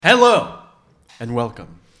Hello and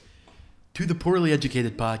welcome to the Poorly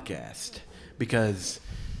Educated Podcast, because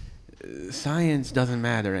science doesn't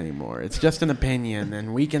matter anymore. It's just an opinion,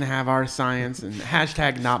 and we can have our science and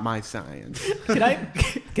hashtag not my science. Can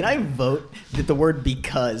I vote that the word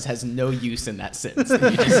because has no use in that sentence? We have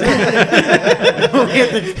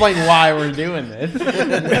to explain why we're doing this.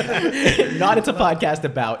 Not it's a podcast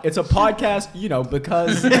about. It's a podcast,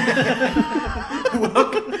 because.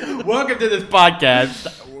 Welcome to this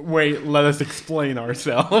podcast. Wait, let us explain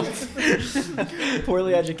ourselves.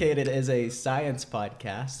 Poorly Educated is a science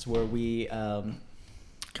podcast where we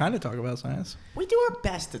kind of talk about science. We do our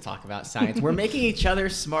best to talk about science. We're making each other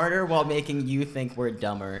smarter while making you think we're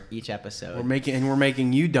dumber each episode. We're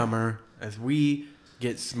making you dumber as we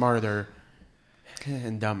get smarter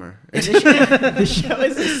and dumber. The show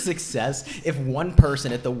is a success if one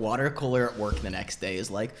person at the water cooler at work the next day is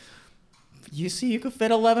like, "You see, you could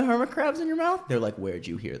fit 11 hermit crabs in your mouth?" They're like, "Where'd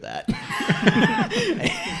you hear that?"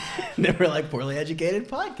 And they were like, Poorly Educated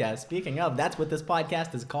Podcast. Speaking of, that's what this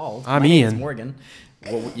podcast is called. I'm My name's Ian. Morgan.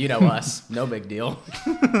 Well, you know us. No big deal.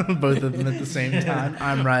 Both of them at the same time.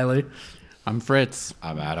 I'm Riley. I'm Fritz.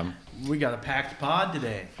 I'm Adam. We got a packed pod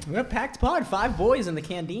today. We're a packed pod. 5 boys in the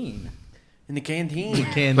canteen. In the canteen.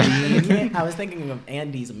 Candy. I was thinking of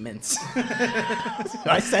Andy's mints.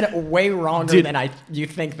 I said it way wronger Dude. than you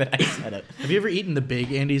think that I said it. Have you ever eaten the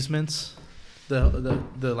big Andes mints? The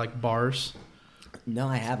like bars? No,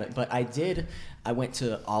 I haven't, but I did. I went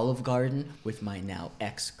to Olive Garden with my now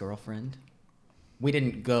ex-girlfriend. We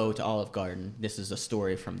didn't go to Olive Garden. This is a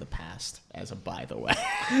story from the past, as a by the way.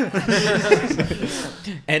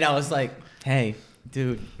 And I was like, "Hey,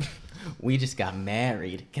 dude, we just got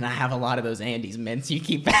married. Can I have a lot of those Andes mints you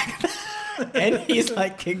keep back?" And he's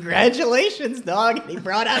like, "Congratulations, dog." And he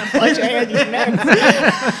brought out a bunch of Andes mints.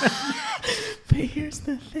 But here's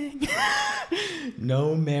the thing.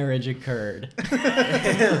 No marriage occurred.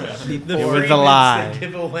 It was a lie.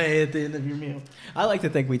 Give away at the end of your meal. I like to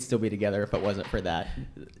think we'd still be together if it wasn't for that.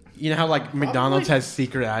 You know how like McDonald's has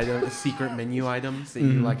secret menu items that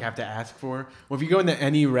you like have to ask for? Well, if you go into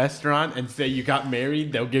any restaurant and say you got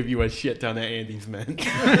married, they'll give you a shit ton of Andes mints.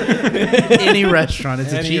 Any restaurant,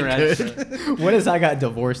 it's a Any cheat code. restaurant. What does "I got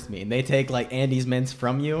divorced" mean? They take like Andes mints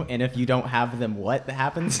from you, and if you don't have them, what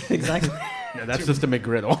happens exactly? No, that's just a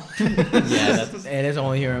McGriddle. Yeah, and it's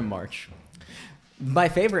only here in March. My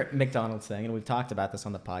favorite McDonald's thing, and we've talked about this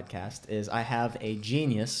on the podcast, is I have a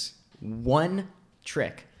genius one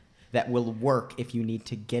trick that will work if you need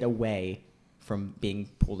to get away from being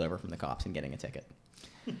pulled over from the cops and getting a ticket.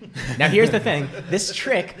 Now, here's the thing. This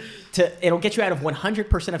trick, it'll get you out of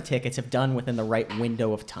 100% of tickets if done within the right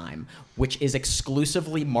window of time, which is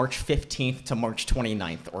exclusively March 15th to March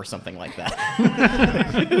 29th or something like that.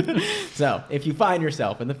 So, if you find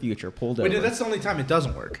yourself in the future pulled over... Wait, that's the only time it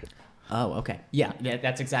doesn't work. Oh, okay. Yeah,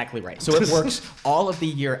 that's exactly right. So it works all of the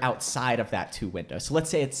year outside of that 2 windows. So let's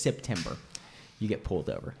say it's September. You get pulled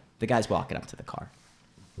over. The guy's walking up to the car.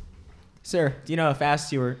 "Sir, do you know how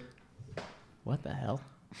fast you were..." "What the hell?"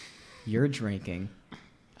 "You're drinking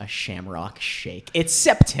a Shamrock Shake. It's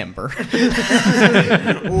September."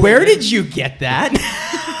 "Where did you get that?"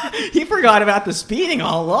 He forgot about the speeding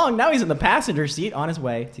all along. Now he's in the passenger seat on his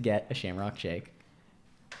way to get a Shamrock Shake.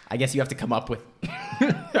 I guess you have to come up with... All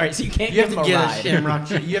right, so you can't You give have him to a get ride. a Shamrock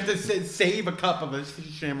shake. You have to save a cup of a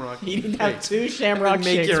Shamrock. You need to have Shake. 2 Shamrock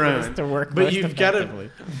Make Shakes your for own. this to work. But most you've got to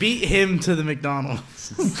effectively. beat him to the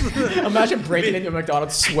McDonald's. Imagine breaking into a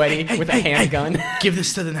McDonald's sweaty with a handgun. Give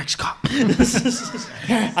this to the next cop.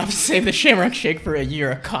 I've saved the Shamrock Shake for a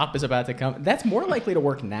year. A cop is about to come. That's more likely to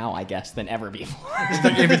work now, I guess, than ever before.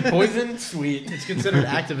 If it's poison, sweet. It's considered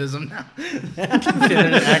activism now.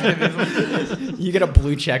 Considered activism. You get a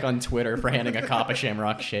blue check on Twitter for handing a cop a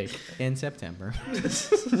Shamrock Shake in September.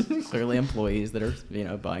 Clearly employees that are,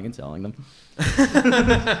 buying and selling them.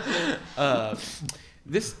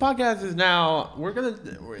 This podcast is now.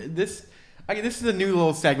 This is a new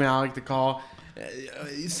little segment I like to call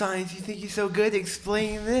 "Science. You think you're so good?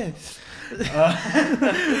 Explain this."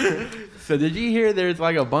 So did you hear? There's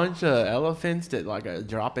like a bunch of elephants that like are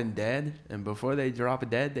dropping dead, and before they drop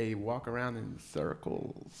dead, they walk around in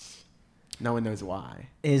circles. No one knows why.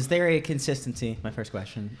 Is there a consistency, my first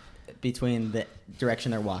question, between the direction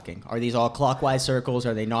they're walking? Are these all clockwise circles?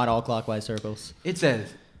 Are they not all clockwise circles? It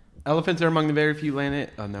says elephants are among the very few landed.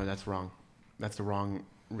 Oh no, that's wrong. That's the wrong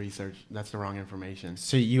research. That's the wrong information.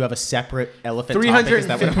 So you have a separate elephant topic? Is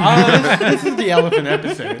that 350. This is the elephant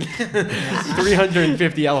episode.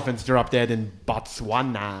 350 elephants dropped dead in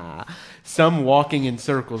Botswana. Some walking in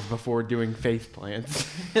circles before doing face plants.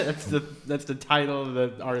 that's the title of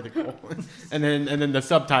the article. And then the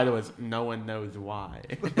subtitle is "No one knows why."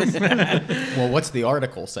 Well, what's the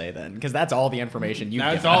article say then? Because that's all the information you.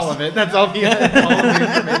 That's all of it. That's all the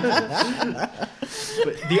information.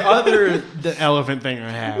 But the elephant thing I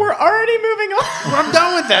have. We're already moving on. I'm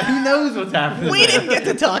done with that. Who knows what's happening? We didn't get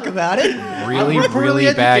to talk about it. Really, We're poorly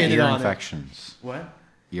really bad educated ear on it. infections. What?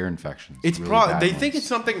 Ear infections. It's really probably bad they ones. think it's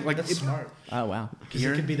something like That's smart. Oh wow. Because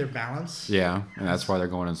it could be their balance. Yeah, and that's why they're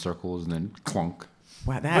going in circles and then clunk.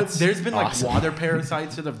 Wow, But that's there's been awesome. like water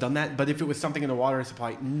parasites that have done that. But if it was something in the water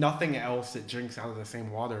supply, nothing else that drinks out of the same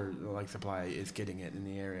water like supply is getting it in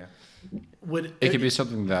the area. Would It could be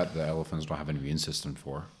something that the elephants don't have an immune system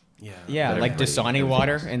for. Yeah. Yeah, that like everybody- Dasani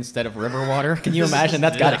water instead of river water. Can you imagine?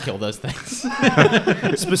 That's got to kill those things.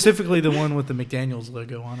 specifically the one with the McDaniel's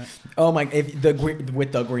logo on it. Oh my! With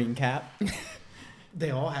the green cap, They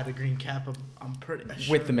all had a green cap. I'm pretty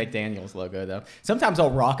sure. with the McDaniel's logo though. Sometimes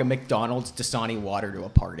I'll rock a McDonald's Dasani water to a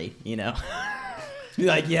party. You know, be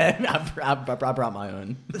like, yeah, I brought my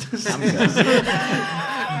own. I'm good.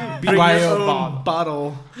 Bring BYO your own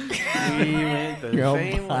bottle. We went the Your own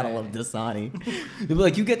same bottle way. of Dasani. They'll be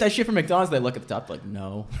like, you get that shit from McDonald's. They look at the top like,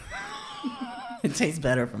 no. It tastes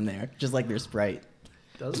better from there, just like their Sprite.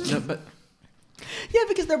 Does it? No, but Yeah,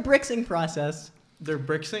 because their brixing process. They're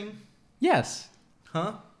brixing? Yes.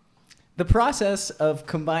 Huh? The process of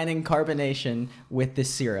combining carbonation with this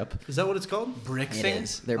syrup. Is that what it's called? Brixing? It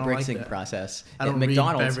is their I don't like brixing that. process. I At don't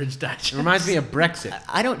McDonald's. read Beverage Digest. it reminds me of Brexit.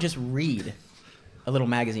 I don't just read a little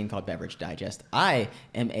magazine called Beverage Digest. I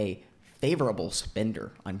am a favorable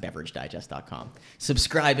spender on beveragedigest.com,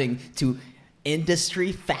 subscribing to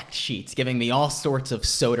industry fact sheets, giving me all sorts of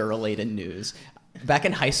soda-related news. Back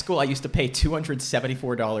in high school, I used to pay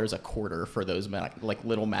 $274 a quarter for those like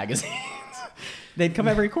little magazines. They'd come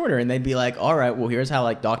every quarter and they'd be like, "All right, well, here's how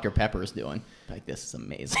like Dr. Pepper's doing." Like, this is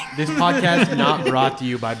amazing. This podcast not brought to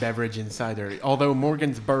you by Beverage Insider, although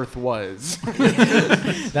Morgan's birth was.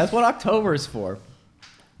 That's what October is for.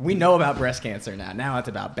 We know about breast cancer now. Now it's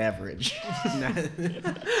about beverage.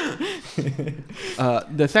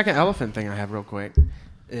 The second elephant thing I have real quick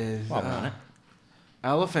is While we're on it.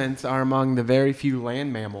 elephants are among the very few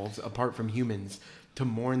land mammals, apart from humans, to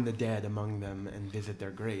mourn the dead among them and visit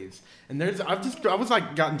their graves. And I was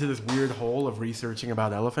like got into this weird hole of researching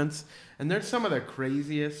about elephants, and there's some of the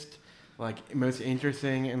craziest, like most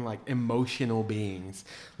interesting and like emotional beings.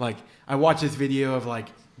 Like I watched this video of like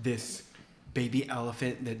this baby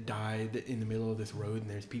elephant that died in the middle of this road, and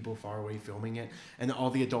there's people far away filming it, and all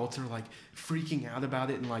the adults are like freaking out about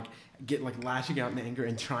it and like lashing out in anger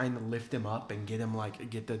and trying to lift him up and get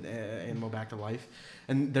the animal back to life.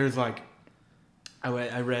 And there's like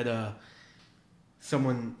I read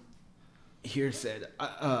someone here said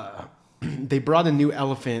they brought a new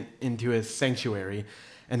elephant into a sanctuary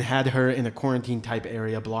and had her in a quarantine type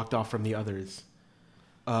area blocked off from the others.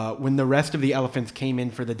 When the rest of the elephants came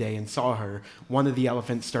in for the day and saw her, one of the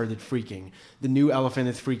elephants started freaking. The new elephant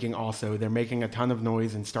is freaking also. They're making a ton of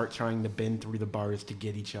noise and start trying to bend through the bars to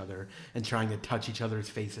get each other and trying to touch each other's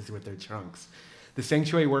faces with their trunks. The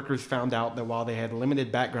sanctuary workers found out that while they had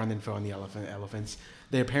limited background info on the elephants,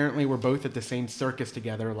 they apparently were both at the same circus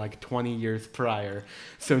together like 20 years prior.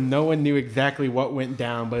 So no one knew exactly what went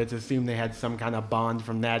down, but it's assumed they had some kind of bond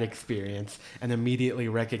from that experience and immediately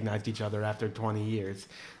recognized each other after 20 years.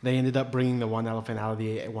 They ended up bringing the one elephant out of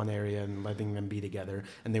the one area and letting them be together,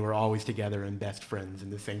 and they were always together and best friends in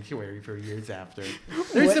the sanctuary for years after.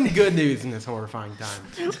 There's some good news in this horrifying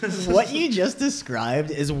time. What you just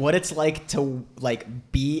described is what it's like to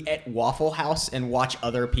like be at Waffle House and watch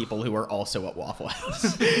other people who are also at Waffle House.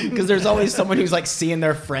 Because there's always someone who's like seeing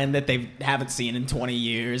their friend that they haven't seen in 20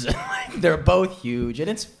 years. And, like, they're both huge and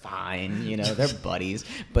it's fine, you know, they're buddies.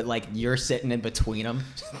 But like you're sitting in between them,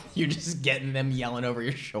 you're just getting them yelling over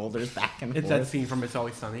your shoulders back and It's that forth. scene from It's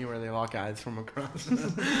Always Sunny where they lock eyes from across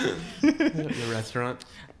the restaurant.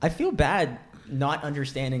 I feel bad not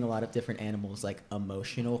understanding a lot of different animals' like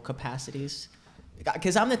emotional capacities.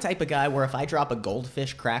 Because I'm the type of guy where if I drop a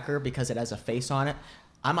goldfish cracker because it has a face on it,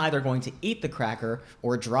 I'm either going to eat the cracker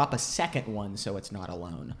or drop a second one so it's not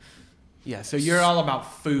alone. Yeah, so you're all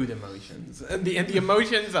about food emotions and the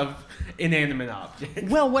emotions of inanimate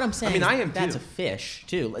objects. Well, what I'm saying I mean, is I am that's too. a fish,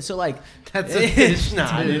 too. So, like, That's a fish.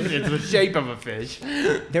 Not. It's the shape of a fish.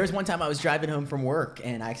 there was one time I was driving home from work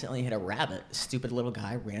and I accidentally hit a rabbit. A stupid little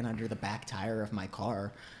guy ran under the back tire of my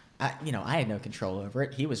car. I had no control over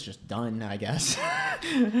it. He was just done, I guess.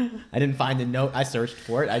 I didn't find the note. I searched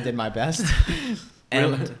for it. I did my best.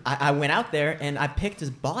 And Really? I went out there and I picked his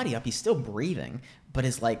body up. He's still breathing, but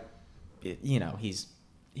it's like,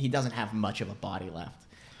 he doesn't have much of a body left.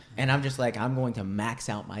 And I'm just like, I'm going to max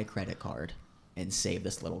out my credit card and save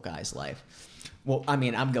this little guy's life. Well, I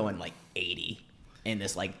mean, I'm going like 80 in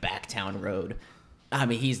this like backtown road. I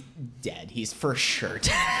mean, he's dead. He's for sure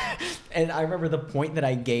dead. And I remember the point that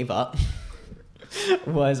I gave up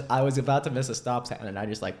was I was about to miss a stop sign, and I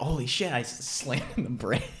just like, holy shit, I slammed the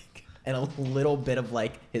brake. And a little bit of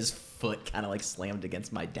like his foot kind of like slammed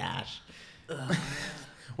against my dash.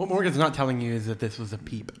 What Morgan's not telling you is that this was a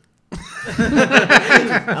peep.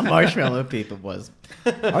 A marshmallow peep it was.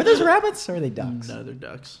 Are those rabbits or are they ducks? No, they're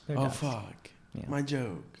ducks. They're Oh, ducks. fuck. Yeah. My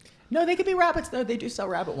joke. No, they could be rabbits though. They do sell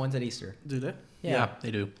rabbit ones at Easter. Do they? Yeah. They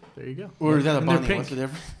do. There you go. Or is that a And they're bunny? pink. What's the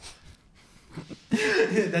difference?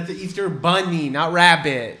 That's an Easter bunny, not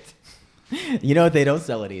rabbit. You know what they don't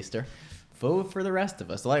sell at Easter? Food for the rest of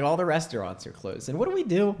us. Like all the restaurants are closed. And what do we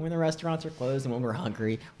do when the restaurants are closed and when we're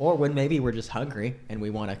hungry? Or when maybe we're just hungry and we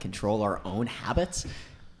want to control our own habits?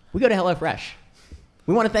 We go to HelloFresh.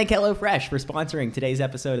 We want to thank HelloFresh for sponsoring today's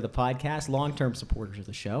episode of the podcast. Long-term supporters of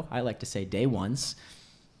the show. I like to say day ones.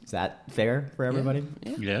 Is that fair for everybody?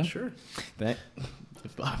 Yeah. Sure. That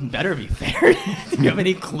better be fair. Do you have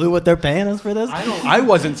any clue what they're paying us for this? I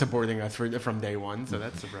wasn't supporting us from day one, so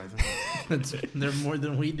that's surprising. They're more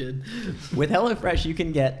than we did. With HelloFresh, you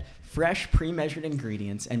can get fresh, pre-measured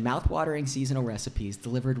ingredients and mouth-watering seasonal recipes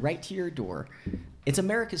delivered right to your door. It's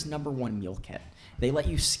America's #1 meal kit. They let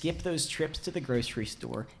you skip those trips to the grocery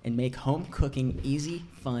store and make home cooking easy,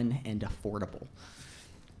 fun, and affordable.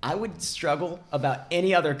 I would struggle about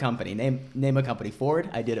any other company. Name a company. Ford,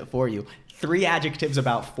 I did it for you. 3 adjectives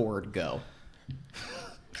about Ford, go.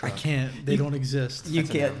 I can't. They don't exist. You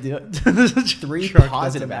can't do it. 3 Truck,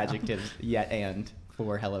 positive that's a no. adjectives yet and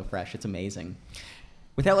for HelloFresh. It's amazing.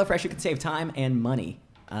 With HelloFresh, you can save time and money.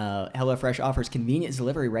 HelloFresh offers convenient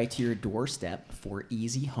delivery right to your doorstep for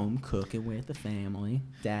easy home cooking with the family.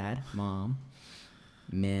 Dad, mom,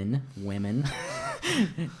 men, women,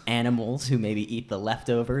 animals who maybe eat the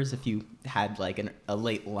leftovers if you had like a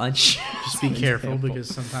late lunch. Just be For careful example.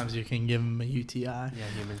 because sometimes you can give them a UTI. Yeah,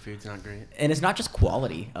 human food's not great. And it's not just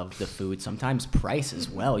quality of the food, sometimes price as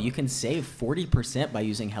well. You can save 40% by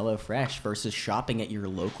using HelloFresh versus shopping at your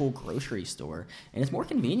local grocery store. And it's more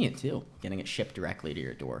convenient, too, getting it shipped directly to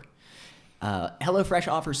your door.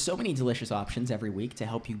 HelloFresh offers so many delicious options every week to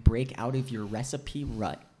help you break out of your recipe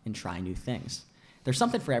rut and try new things. There's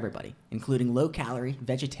something for everybody, including low-calorie,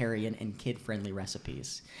 vegetarian, and kid-friendly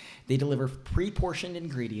recipes. They deliver pre-portioned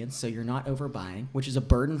ingredients so you're not overbuying, which is a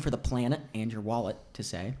burden for the planet and your wallet to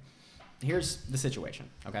say. Here's the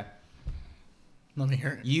situation, okay? Let me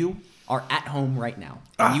hear it. You are at home right now.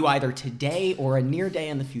 And you either today or a near day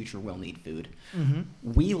in the future will need food. Mm-hmm.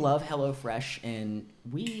 We love HelloFresh, and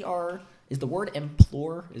we are... Is the word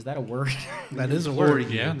implore? Is that a word? That is a word.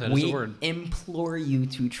 Yeah, that is We a word. implore you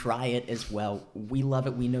to try it as well. We love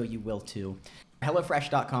it. We know you will too.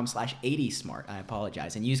 HelloFresh.com/80smart. I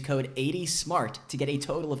apologize. And use code 80smart to get a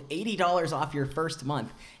total of $80 off your first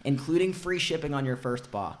month, including free shipping on your first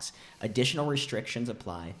box. Additional restrictions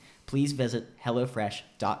apply. Please visit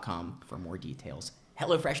HelloFresh.com for more details.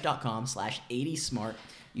 HelloFresh.com/80smart.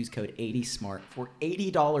 Use code 80smart for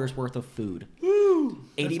 $80 worth of food. Woo!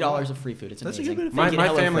 $80 of free food. It's That's a amazing. good bit of My Thank you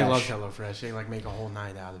to family HelloFresh. loves HelloFresh. They like make a whole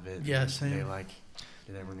night out of it. Yeah, same. They like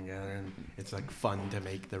get everyone together, and it's like fun to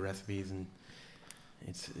make the recipes, and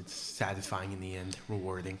it's satisfying in the end,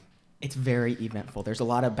 rewarding. It's very eventful. There's a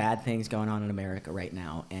lot of bad things going on in America right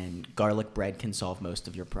now, and garlic bread can solve most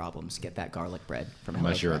of your problems. Get that garlic bread from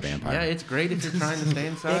Unless you're a HelloFresh. vampire. Yeah, it's great if you're trying to stay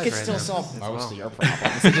inside. It can right still now solve as most well. of your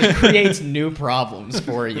problems. It just creates new problems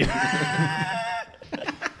for you.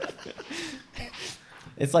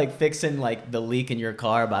 It's like fixing like the leak in your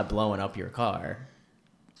car by blowing up your car.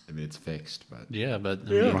 I mean, it's fixed, but Yeah, but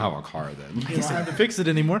Yeah. you don't have a car then. You don't have to fix it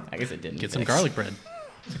anymore. I guess it didn't. get some fix. garlic bread.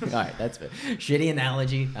 All right, that's fair. Shitty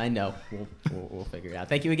analogy. I know. We'll figure it out.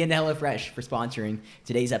 Thank you again to HelloFresh for sponsoring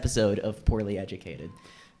today's episode of Poorly Educated.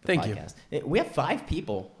 the Thank you. podcast. We have 5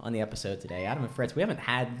 people on the episode today. Adam and Fritz, we haven't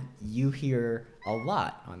had you here a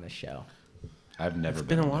lot on this show. I've never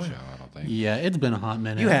been been a on the while. show, I don't think. Yeah, it's been a hot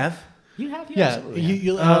minute. You have. You have? You Yeah, absolutely have.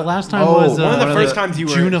 you, last time oh, was one of the first times you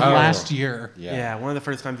were June of Oh. last year. Yeah. one of the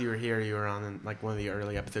first times you were here, you were on like one of the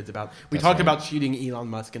early episodes about. We That's talked right. about shooting Elon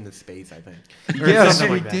Musk into space, I think. Or Yes,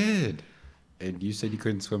 something we like that. did. And you said you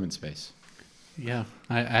couldn't swim in space. Yeah,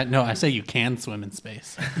 I say you can swim in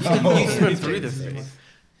space. You swim through the space.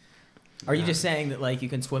 Are you just saying that like you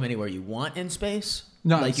can swim anywhere you want in space?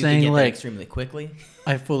 No, I'm like you saying can get there like extremely quickly.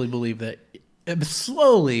 I fully believe that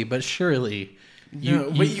slowly but surely.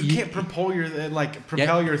 No, but you can't propel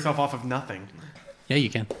yourself off of nothing. Yeah, you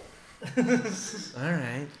can. All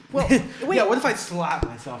right. Well, wait. Yeah. What if I slap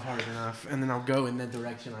myself hard enough and then I'll go in the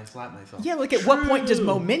direction I slap myself? Yeah, like at what point does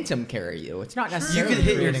momentum carry you? It's not You necessarily could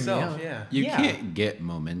hit creating yourself. the- Yeah. You Yeah. can't get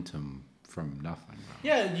momentum from nothing. Though.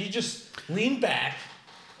 Yeah, you just lean back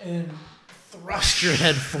and thrust your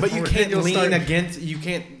head forward. But you and can't you'll lean start- against. You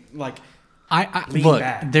can't like. I Lean look.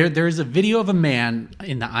 back. There's a video of a man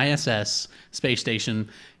in the ISS space station.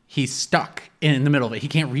 He's stuck in the middle of it. He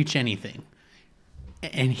can't reach anything,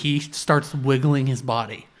 and he starts wiggling his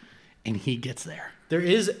body, and he gets there. There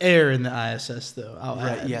is air in the ISS, though. I'll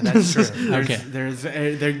Right. add. Yeah, that's true. There's,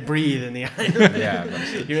 Okay. they breathe in the eye. Yeah,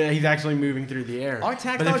 that's- He's actually moving through the air. Aren't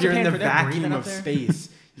tax But if dollars you're are in paying the for them breathing vacuum up of there? space,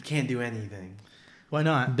 you can't do anything. Why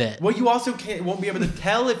not? Bet. Well, you also won't be able to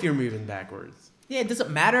tell if you're moving backwards. Yeah, it doesn't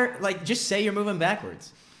matter. Like, just say you're moving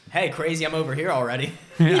backwards. Hey, crazy! I'm over here already.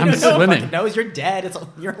 I'm No one swimming. fucking knows you're dead.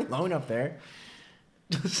 You're alone up there.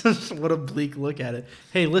 What a bleak look at it.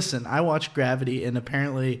 Hey, listen, I watched Gravity, and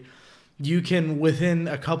apparently you can, within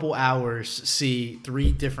a couple hours, see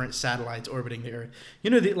 3 different satellites orbiting the Earth. You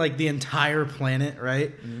know, the entire planet,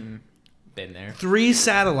 right? Been there. 3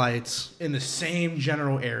 satellites in the same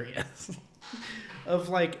general area of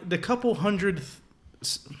like the couple hundred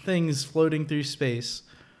things floating through space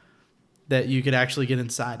that you could actually get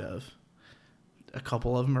inside of. A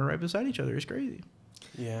couple of them are right beside each other. It's crazy.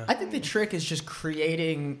 Yeah. I think the trick is just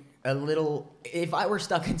creating a little. If I were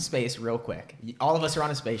stuck in space real quick, all of us are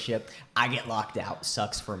on a spaceship. I get locked out.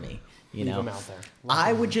 Sucks for me. You Leave know. them out there.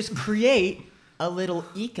 I would just create a little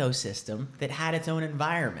ecosystem that had its own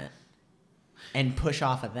environment and push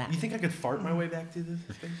off of that. You think I could fart my way back to the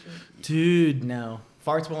spaceship? Dude, No,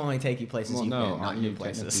 farts will only take you places Well, you no, can, not aren't new you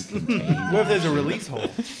places. technically contained? What if there's a release hole?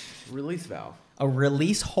 Release valve. A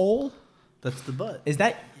release hole? that's the butt. Is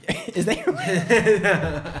that? Is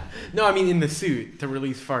that? No, I mean in the suit to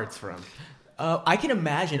release farts from. I can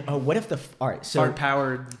imagine. Oh, what if the? All right, so Fart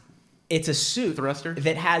powered. it's a suit Thruster?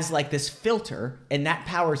 that has like this filter, and that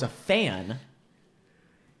powers a fan.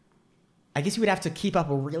 I guess you would have to keep up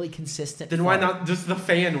a really consistent. Then why fart. not just the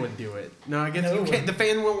fan would do it? No, I guess No, you it can't. The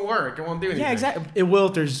fan won't work. It won't do anything. Yeah, exactly. It will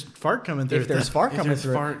if there's fart coming through. If there's fart If coming there's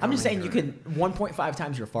through, fart I'm just coming saying you through could 1.5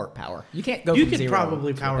 times your fart power. You can't go. you from could 0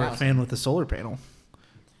 probably to power a 1,000. fan with a solar panel,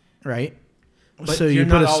 right? But so you're you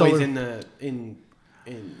put not a always solar. in the in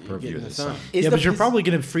Purview getting of the the sun. sun. Is Yeah, the but you're pos- probably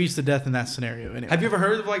gonna freeze to death in that scenario anyway. Have you ever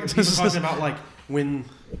heard of like people talking about like when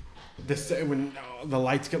the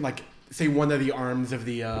lights get like say one of the arms of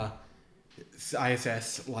the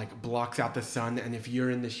ISS like blocks out the sun, and if you're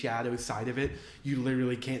in the shadow side of it, you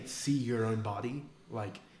literally can't see your own body.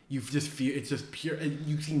 Like you just feel it's just pure.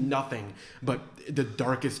 You see nothing but the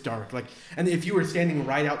darkest dark. Like, and if you were standing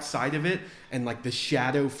right outside of it, and like the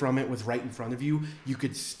shadow from it was right in front of you, you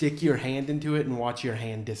could stick your hand into it and watch your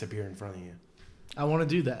hand disappear in front of you. I want to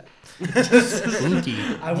do that. Spooky.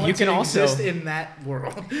 I want You can to also- exist in that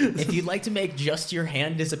world. If you'd like to make just your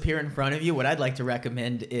hand disappear in front of you, what I'd like to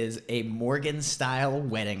recommend is a Morgan-style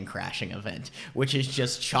wedding crashing event, which is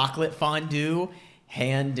just chocolate fondue,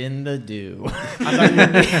 hand in the dew.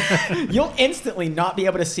 You'll instantly not be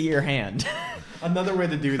able to see your hand. Another way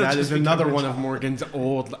to do that is Just another become a one of Morgan's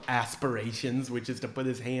old aspirations, which is to put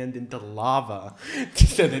his hand into lava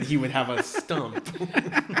so that he would have a stump.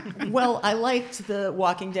 Well, I liked the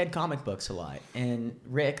Walking Dead comic books a lot, and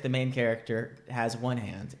Rick, the main character, has one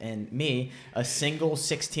hand, and me, a single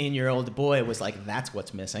 16-year-old boy, was like, "That's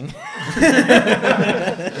what's missing."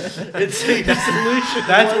 It's a solution.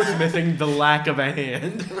 That's what's missing, the lack of a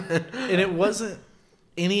hand. And it wasn't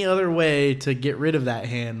any other way to get rid of that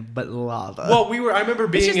hand but lava. Well, I remember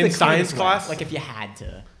It's being just in the science cleanest way, class. like if you had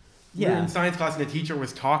to. We were Yeah. in science class and the teacher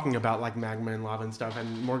was talking about like magma and lava and stuff,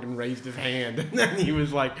 and Morgan raised his hand and then he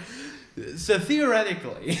was like, so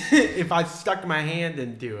theoretically, if I stuck my hand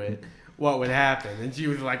into it, what would happen? And she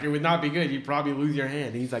was like, it would not be good. You'd probably lose your hand.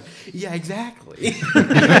 And he's like, yeah, exactly.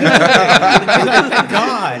 Thank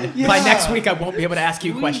God. By Yeah. next week, I won't be able to ask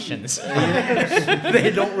you questions.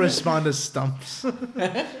 They don't respond to stumps.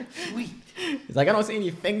 Sweet. He's like, I don't see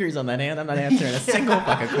any fingers on that hand. I'm not answering a single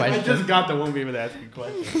fucking I question. just got the won't be able to ask you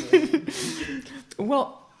questions.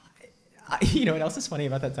 Well, you know what else is funny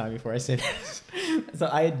about that time before I say this? So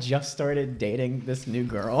I had just started dating this new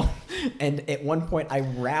girl, and at one point I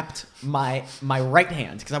wrapped my right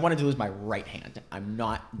hand, because I wanted to lose my right hand. I'm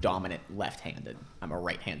not dominant left-handed. I'm a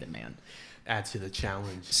right-handed man. adds to the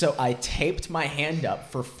challenge. So I taped my hand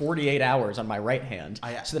up for 48 hours on my right hand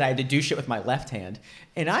so that I had to do shit with my left hand.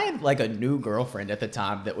 And I had like a new girlfriend at the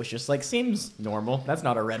time that was just like, seems normal. That's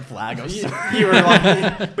not a red flag. I'm sorry. You were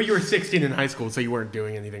like, but you were 16 in high school, so you weren't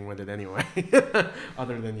doing anything with it anyway,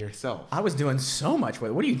 other than yourself. I was doing so much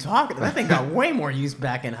with it. What are you talking about? That thing got way more use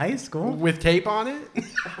back in high school. With tape on it?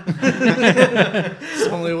 It's the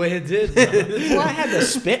only way it did. Well, I had the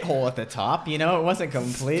spit hole at the top, you know, it wasn't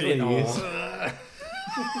completely used.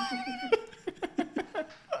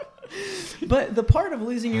 But the part of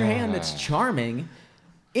losing your hand that's charming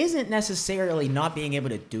isn't necessarily not being able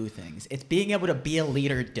to do things. It's being able to be a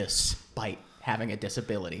leader despite having a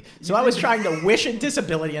disability. So I was trying to wish a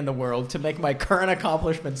disability in the world to make my current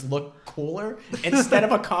accomplishments look cooler instead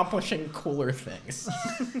of accomplishing cooler things.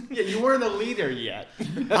 Yeah, you weren't a leader yet.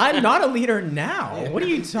 I'm not a leader now. What are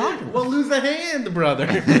you talking about? Well, lose a hand, brother.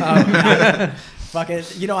 Fucking,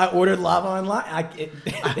 you know, I ordered lava online. I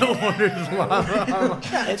ordered lava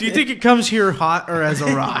online. Do you think it comes here hot or as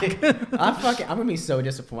a rock? I'm gonna be so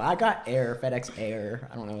disappointed. I got FedEx Air.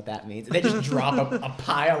 I don't know what that means. They just drop a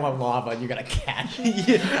pile of lava and you gotta catch it.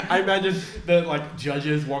 Yeah, I imagine the like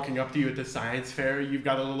judges walking up to you at the science fair. You've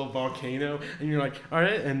got a little volcano, and you're like, "All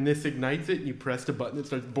right," and this ignites it. And you press the button, it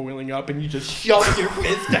starts boiling up, and you just shove your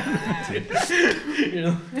fist down into it. You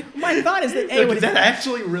know? My thought is that Is that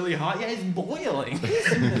actually really hot? Yeah, it's boiling.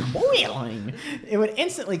 boiling. It would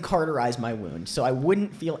instantly cauterize my wound, so I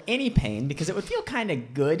wouldn't feel any pain because it would feel kind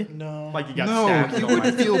of good. No. Like you got No, stabbed. you in the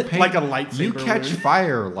wouldn't leg. feel pain. Like a lightsaber. You catch wound.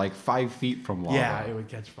 fire like 5 feet from lava. Yeah, it would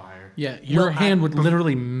catch fire. Yeah, your hand would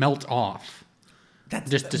literally melt off. That's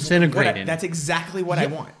Just disintegrated. That's exactly what I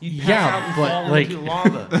want. Yeah, but like,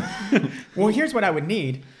 lava. Well, here's what I would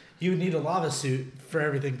need. You would need a lava suit for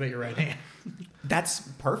everything but your right hand. That's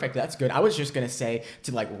perfect. That's good. I was just gonna say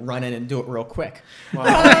to like run in and do it real quick, Wait,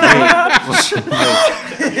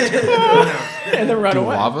 and then run do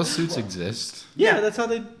away. lava suits exist? Yeah, that's how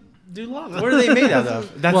they do lava. What are they made out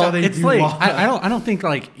of? That's well, how they it's do like lava. I don't think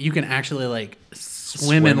like you can actually like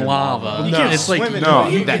swim in in lava. lava. You can't It's like swim in No,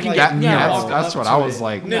 You that, can that, get- that's what I was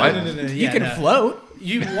like. No, what? no. You Yeah, can no. float.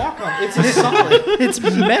 You walk on. It's a solid. It's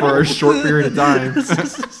metal. For a short period of time.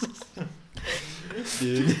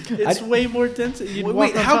 It's way more dense. You'd Wait,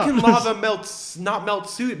 walk on how top. can lava not melt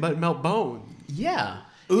suit but melt bone? Yeah.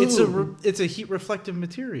 It's a heat reflective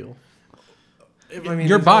material. I mean,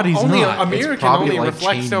 Your it's body's only not. A mirror It's can probably only like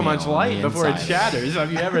reflect so much chainmail on light the before it inside. shatters.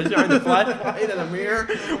 Have you ever shined a flashlight at a mirror?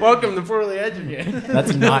 Welcome to Poorly Educated.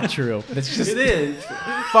 That's not true. That's just. It is.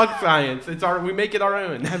 Fuck science. We make it our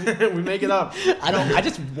own. We make it up. I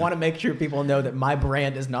just want to make sure people know that my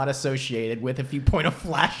brand is not associated with if you point a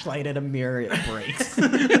flashlight at a mirror, it breaks.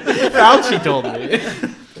 Fauci told me.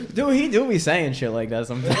 Dude, he do be saying shit like that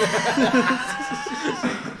sometimes.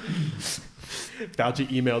 Fauci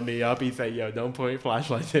emailed me up. He said, "Yo, don't point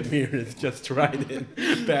flashlights at mirrors. Just try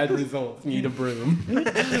it. Bad results. Need a broom."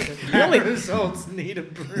 He only results need a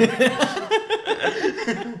broom.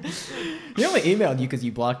 emailed you because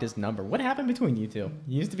you blocked his number. What happened between you two?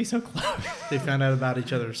 You used to be so close. They found out about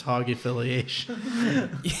each other's hog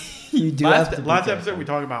affiliation. You do have to be Last careful. episode, we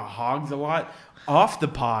talked about hogs a lot. Off the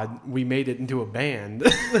pod, we made it into a band,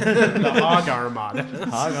 the Hog Armada.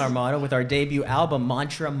 Hog Armada with our debut album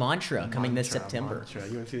Mantra coming this September. Mantra.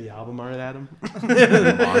 You want to see the album art, Adam?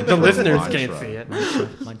 Mantra, The listeners mantra. can't see it.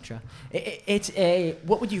 Mantra. It's a,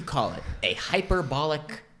 what would you call it? A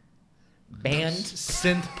hyperbolic band?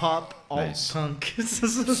 Synth pop, alt Nice. punk.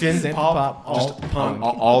 Synth pop, alt punk,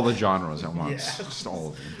 All the genres at once. Just all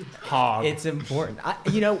of them. hog. It's important.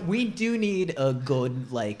 We do need a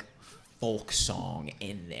good like folk song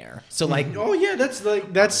in there. So like, Oh yeah,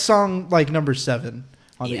 that's song like number 7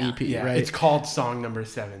 on Yeah. the EP, yeah, right? it's called song number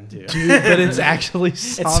 7 too. Dude, but it's actually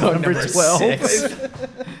song, it's song number 12.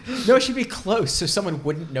 6. No, it should be close, so someone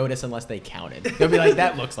wouldn't notice unless they counted. They'll be like,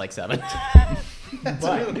 "That looks like 7." That's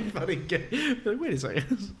a really funny game. Like, wait a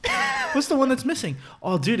second. What's the one that's missing?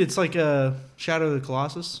 Oh, dude, it's like a Shadow of the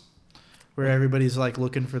Colossus, where everybody's like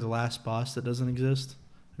looking for the last boss that doesn't exist.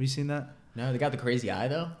 Have you seen that? No, they got the crazy eye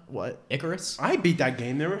though. What? Icarus. I beat that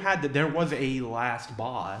game. There was a last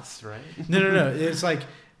boss, right? No. It's like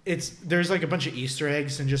there's like a bunch of Easter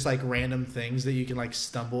eggs and just like random things that you can like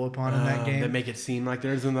stumble upon in that game. That make it seem like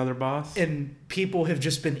there's another boss. And people have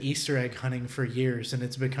just been Easter egg hunting for years, and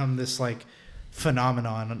it's become this like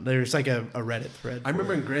phenomenon. There's like a Reddit thread. I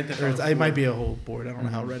remember in Grand Theft Auto It might 4, be a whole board. I don't know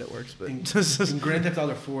how Reddit works, but in Grand Theft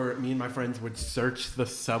Auto 4, me and my friends would search the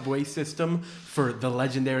subway system for the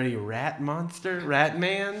legendary rat monster, Rat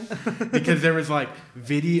Man, because there was like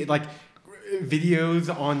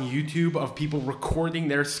videos on YouTube of people recording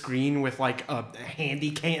their screen with like a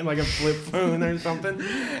handy cam, like a flip phone or something,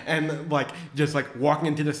 and like just like walking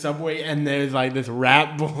into the subway, and there's like this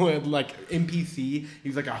rap boy, like NPC. He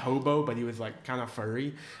was like a hobo, but he was like kind of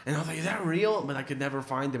furry, and I was like, "Is that real?" But I could never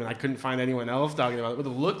find him, and I couldn't find anyone else talking about it. But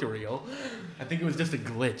it looked real. I think it was just a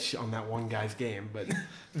glitch on that one guy's game, but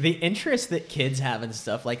The interest that kids have in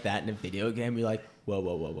stuff like that in a video game, you're like,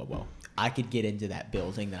 whoa. I could get into that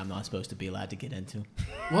building that I'm not supposed to be allowed to get into.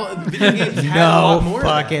 well, video games had a lot No more of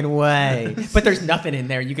that. fucking way. But there's nothing in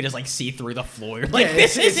there. You can just like see through the floor. You're like,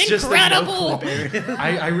 this is just a incredible. no-clip area.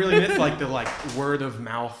 I really miss like the like word of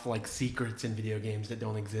mouth like secrets in video games that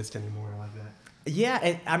don't exist anymore like that. Yeah,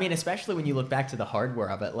 and, I mean, especially when you look back to the hardware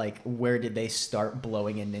of it, like, where did they start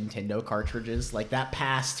blowing in Nintendo cartridges? Like, that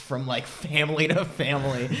passed from, like, family to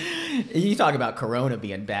family. You talk about Corona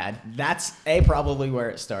being bad. That's, A, probably where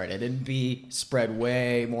it started, and B, spread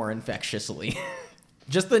way more infectiously.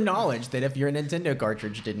 Just the knowledge that if your Nintendo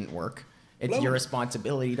cartridge didn't work, it's your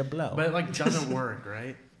responsibility to blow. But it like doesn't work,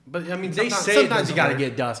 right? But I mean, They sometimes, say it sometimes you doesn't got to work.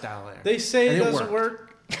 get dust out of there. They say And it doesn't worked. work,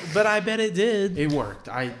 but I bet it did. It worked.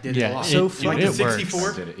 I did Yeah, a lot. So like it the works.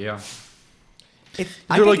 64. Did it? Yeah. I They're think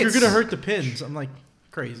like, you're it's- gonna hurt the pins. I'm like,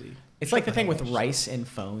 crazy. It's like the thing with rice in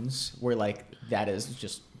phones, where like that is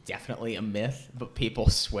just definitely a myth, but people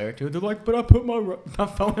swear to it. They're like, but I put my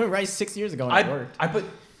phone in rice 6 years ago and it worked. I put.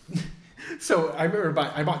 So I remember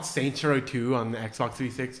I bought Saints Row 2 on the Xbox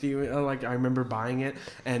 360. Like I remember buying it,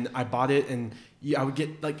 and I bought it, and I would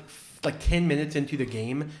get like 10 minutes into the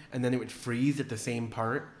game, and then it would freeze at the same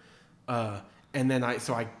part. And then I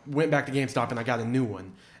went back to GameStop and I got a new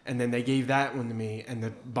one. And then they gave that one to me, and the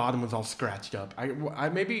bottom was all scratched up. I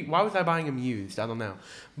maybe why was I buying them used? I don't know,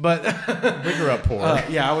 but We grew up poor.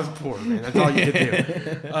 yeah, I was poor, man. That's all you could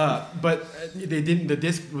do. But they didn't. The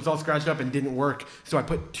disc was all scratched up and didn't work, so I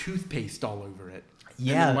put toothpaste all over it.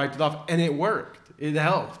 Yeah. and then wiped it off, and it worked. It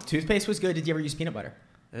helped. Toothpaste was good. Did you ever use peanut butter?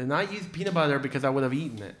 And I used peanut butter because I would have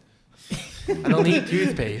eaten it. I don't eat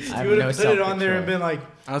toothpaste. I have You would no have put it on there and self-control. been like,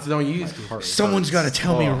 I also don't use toothpaste. someone's got to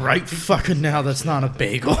tell me right fucking now that's not a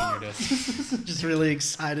bagel. Just really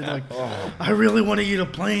excited. Like, I really want to eat a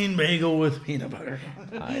plain bagel with peanut butter.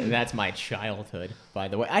 That's my childhood, by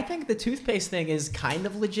the way. I think the toothpaste thing is kind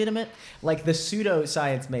of legitimate. Like, the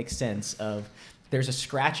pseudoscience makes sense of there's a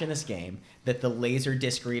scratch in this game that the laser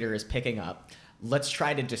disc reader is picking up. Let's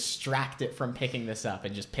try to distract it from picking this up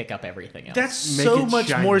and just pick up everything else. That's Make so it much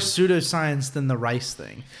shiny. more pseudoscience than the rice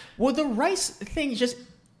thing. Well, the rice thing just...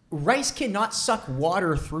 Rice cannot suck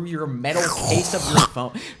water through your metal case of your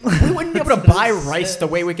phone. We wouldn't be able to buy rice the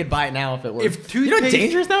way we could buy it now if it worked. If you know how toothpaste-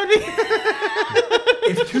 dangerous that would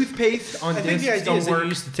be? If toothpaste on I think discs the idea don't is that work, you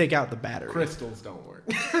used to take out the battery. crystals don't work.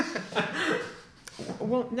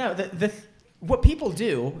 Well, no. What people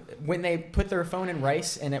do when they put their phone in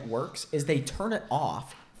rice and it works is they turn it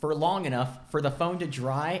off for long enough for the phone to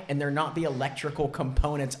dry and there not be electrical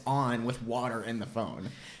components on with water in the phone.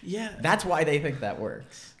 Yeah, That's why they think that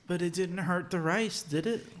works. but it didn't hurt the rice, did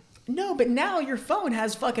it? No, but now your phone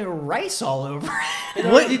has fucking rice all over it. It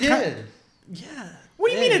already did. Yeah. What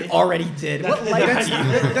do you mean it already did? What light That's, do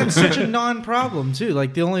you- that's such a non-problem too.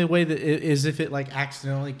 Like the only way that it is if it like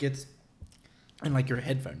accidentally gets in like your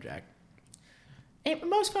headphone jack. And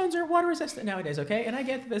most phones are water resistant nowadays, okay? And I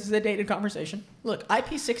get that this is a dated conversation. Look,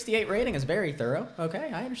 IP68 rating is very thorough,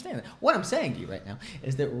 okay? I understand that. What I'm saying to you right now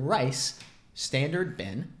is that rice, standard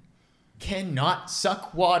bin, cannot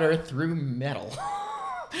suck water through metal.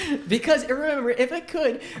 Because remember, if it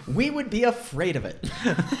could, we would be afraid of it.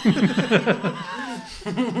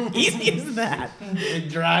 Easy as that. It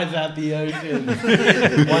dries out the ocean.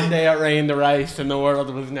 One day it rained rice and the world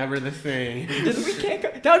was never the same. We can't go,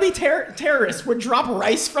 that would be terrorists would drop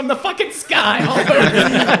rice from the fucking sky all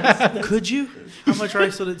over. Could you? How much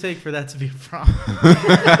rice would it take for that to be a problem?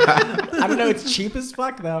 I don't know. It's cheap as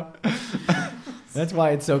fuck, though. That's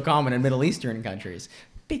why it's so common in Middle Eastern countries,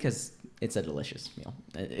 because it's a delicious meal.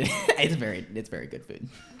 It's very good food.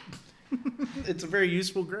 It's a very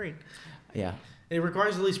useful grain. Yeah. It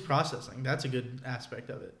requires at least processing. That's a good aspect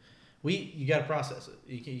of it. Wheat, you got to process it.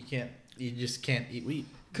 You just can't eat wheat.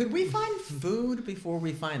 Could we find food before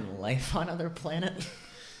we find life on other planet?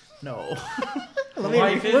 No.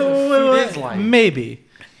 Life is, food is life. Maybe.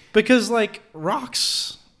 Because, like,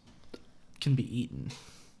 rocks can be eaten.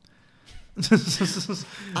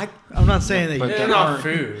 I'm not saying that But you They're they not aren't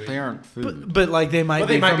food. They aren't food. but like they might But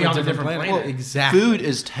be they might from be a on a different different planet. planet. Well, exactly. Food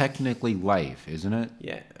is technically life, isn't it?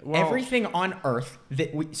 Yeah. Well, Everything on Earth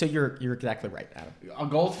that we, so you're exactly right, Adam. a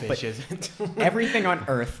goldfish But- isn't. Everything on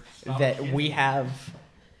Earth that we have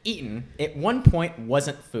eaten at one point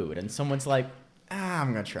wasn't food, and someone's like,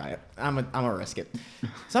 I'm gonna try it. I'm gonna risk it.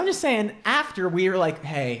 So I'm just saying, after we were like,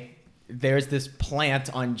 hey, there's this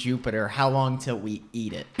plant on Jupiter. How long till we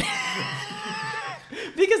eat it?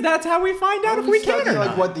 Because that's how we find out if we can or like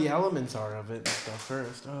not. what the elements are of it and stuff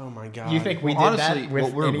first. Oh my god. You think we did Honestly, that with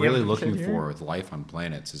what we're any really of looking here? for with life on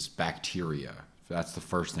planets is bacteria. That's the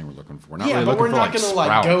first thing we're looking for. Not Yeah, really but we're looking not for, gonna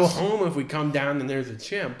like, go sprouts. home if we come down and there's a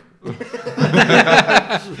chimp.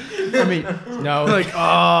 I mean, No, Like,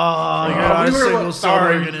 oh, you're not a we were- single cell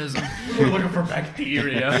sorry. organism. We're looking for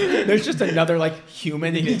bacteria. there's just another like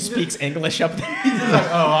human that speaks English up there.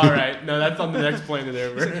 Oh, all right. No, that's on the next planet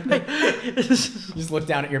over. You just look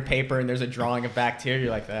down at your paper and there's a drawing of bacteria.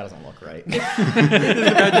 You're like, that doesn't look right.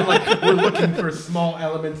 Imagine like we're looking for small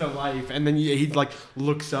elements of life, and then he like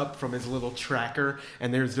looks up from his little tracker,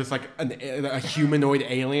 and there's just like a humanoid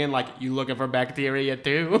alien. Like, you looking for bacteria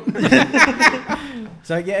too?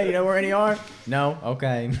 So yeah, you know where any are? No,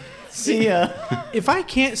 okay. See ya. If I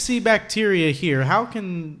can't see bacteria here, how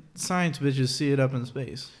can science bitches see it up in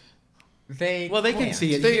space? They Well, they can can't.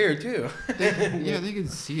 see it here too. Yeah, they can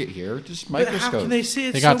see it here. Just But how microscope. can they see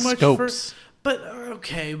it they so got much scopes. But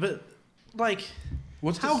okay, but like,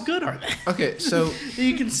 how good are they? Okay, so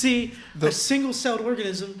You can see a single-celled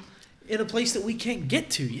organism in a place that we can't get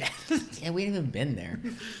to yet. Yeah, we haven't even been there.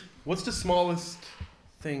 What's the smallest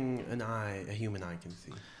thing a human eye can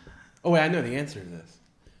see? Oh wait, I know the answer to this.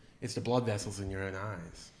 It's the blood vessels in your own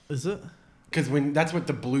eyes. Is it? Because that's what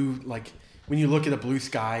the blue, like, when you look at a blue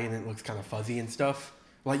sky and it looks kind of fuzzy and stuff,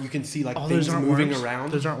 like you can see like Oh, things those aren't moving worms?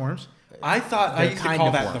 around. Those aren't worms? I thought I They're used to kind call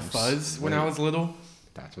of that the worms. fuzz when I Wait. was little.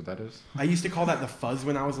 that's what that is. I used to call that the fuzz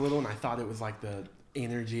when I was little, and I thought it was like the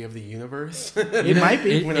energy of the universe. It might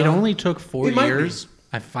be. It only took 4 It might be. years.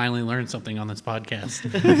 I finally learned something on this podcast.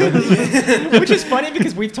 Which is funny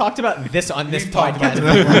because we've talked about this on this We've talked about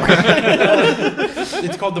podcast.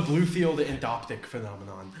 It's called the blue field endoptic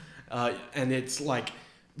phenomenon, and it's like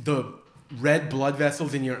the red blood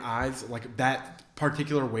vessels in your eyes, like that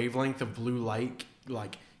particular wavelength of blue light,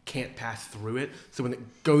 like can't pass through it. So when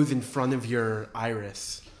it goes in front of your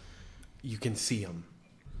iris, you can see them.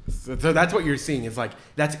 So that's what you're seeing. Is like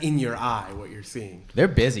that's in your eye what you're seeing. They're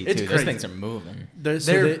busy It's too. Those crazy. things are moving. They're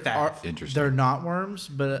They're fast. Interesting. They're not worms,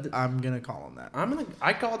 but I'm gonna call them that.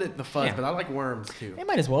 I called it the fuzz, Yeah. but I like worms too. It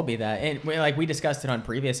might as well be that. And we discussed it on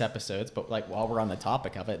previous episodes, but like while we're on the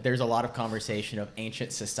topic of it, there's a lot of conversation of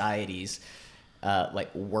ancient societies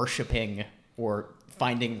like worshiping or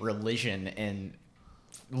finding religion in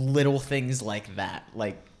little things like that,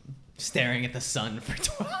 like staring at the sun for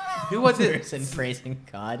 12 Who was it? hours and praising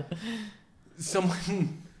God.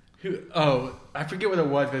 Someone who I forget what it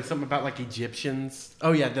was, but it's something about like Egyptians.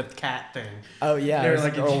 Oh yeah, the cat thing. Oh yeah, They were it was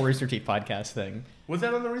like the old Rooster Teeth podcast thing. Was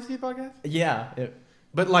that on the Rooster Teeth podcast? Yeah,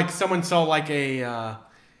 But like someone saw like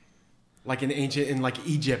like an ancient in like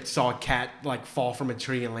Egypt saw a cat like fall from a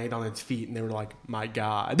tree and land on its feet, and they were like, "My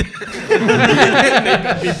God!"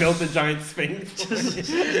 and they built a giant sphinx.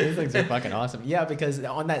 these things are fucking awesome. Yeah, because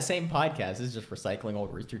on that same podcast, this is just recycling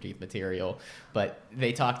old Rooster Teeth material, but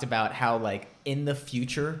they talked about how like in the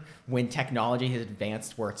future, when technology has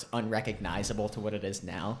advanced where it's unrecognizable to what it is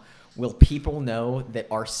now, will people know that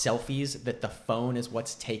our selfies, that the phone is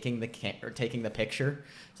what's taking the taking the picture?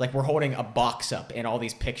 It's like we're holding a box up in all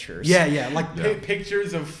these pictures. Yeah, like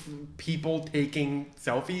pictures of people taking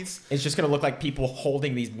selfies. It's just gonna look like people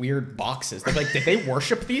holding these weird boxes. They're like, did they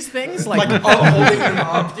worship these things? Like holding them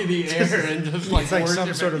up to the air and just like It's like some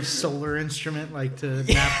worshiping. sort of solar instrument, like to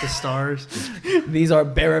map the stars. These are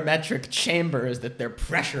barometric chambers that they're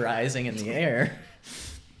pressurizing in the air.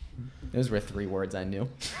 Those were 3 words I knew.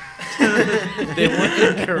 They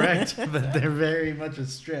weren't correct, but they're very much a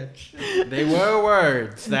stretch. They were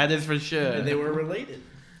words, that is for sure. And they were related,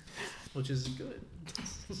 which is good.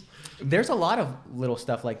 There's a lot of little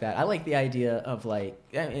stuff like that. I like the idea of like,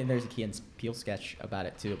 and there's a Key and Peele sketch about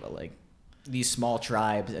it too, but like these small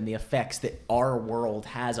tribes and the effects that our world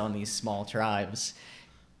has on these small tribes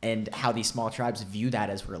and how these small tribes view that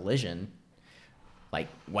as religion. Like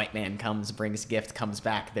white man comes, brings gift, comes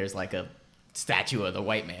back. There's like a statue of the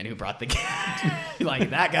white man who brought the gift.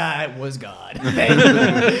 Like that guy was God.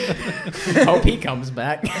 Hope he comes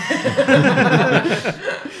back.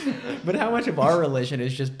 But how much of our religion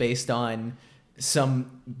is just based on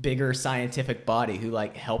some bigger scientific body who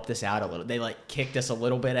like helped us out a little? They like kicked us a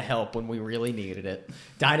little bit of help when we really needed it.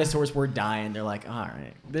 Dinosaurs were dying. They're like, all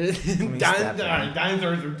right.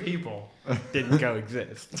 Dinosaurs are people. Didn't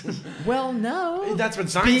coexist. Well, no. That's what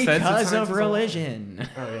science says. Because Science of is religion.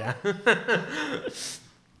 Oh yeah.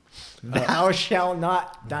 Thou shall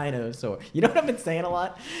not dinosaur. You know what I've been saying a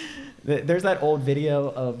lot? There's that old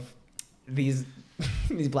video of these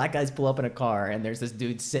these black guys pull up in a car, and there's this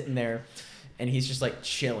dude sitting there, and he's just like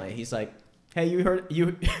chilling. He's like, "Hey, you heard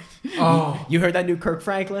you heard that new Kirk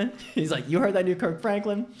Franklin?" He's like, "You heard that new Kirk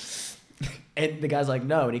Franklin?" And the guy's like,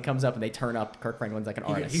 "No," and he comes up and they turn up. Kirk Franklin's like an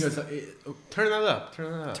artist. He goes, turn that up,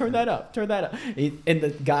 turn that up. Turn that up, turn that up. And the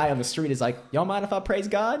guy on the street is like, "Y'all mind if I praise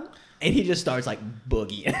God?" And he just starts like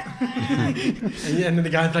boogieing. And then the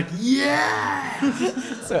guy's like, yeah!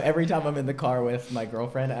 So every time I'm in the car with my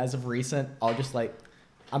girlfriend, as of recent, I'll just like,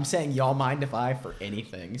 I'm saying, "Y'all mind if I," for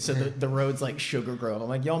anything. So the road's like Sugar Grove. I'm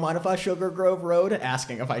like, "Y'all mind if I Sugar Grove Road?"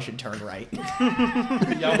 Asking if I should turn right.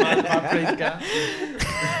 Y'all mind if I praise God?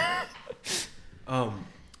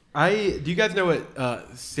 Do you guys know what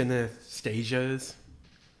synesthesia is?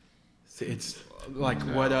 It's like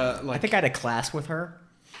what I think I had a class with her.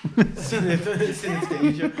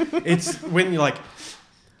 synesthesia. It's when you like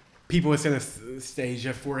people with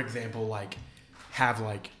synesthesia, for example, like have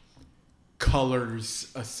like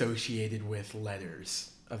colors associated with letters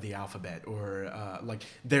of the alphabet, or like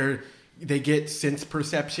they get sense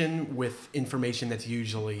perception with information that's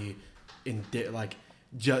usually like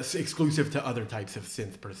just exclusive to other types of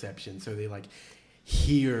sense perception. So they like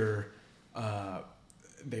hear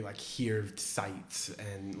sights,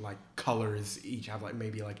 and like colors each have like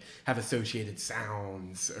maybe like have associated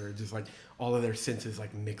sounds, or just like all of their senses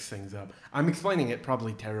like mix things up. I'm explaining it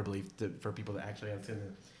probably terribly for people that actually have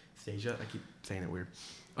synesthesia. I keep saying it weird.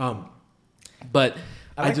 But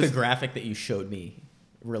I like the graphic that you showed me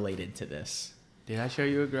related to this. Did I show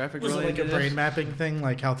you a graphic? Was it like a brain mapping thing,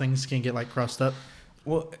 like how things can get like crossed up?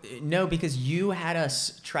 Well, no, because you had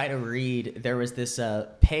us try to read. There was this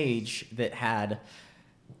page that had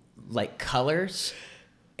like colors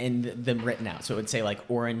and them written out. So it would say like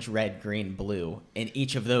orange, red, green, blue, and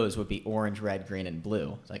each of those would be orange, red, green, and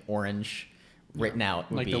blue. It's like orange written out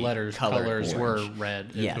would Like be the letters, colors were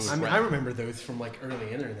red. Yes. I mean, I remember those from like early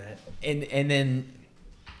internet. And then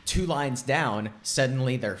 2 lines down,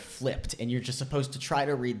 suddenly they're flipped, and you're just supposed to try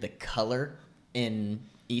to read the color in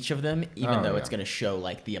each of them, even though it's going to show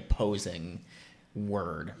like the opposing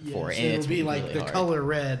word for it. So And it'll it's be like really the hard. color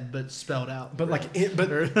red, but spelled out. But like, But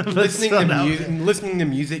listening spelled to out. listening to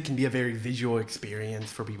music can be a very visual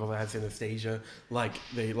experience for people that have synesthesia. Like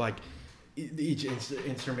they like each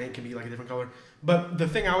instrument can be like a different color. But the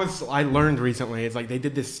thing I learned recently is like they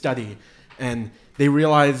did this study, and they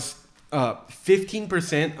realized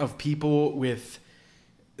 15% of people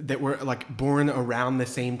that were like born around the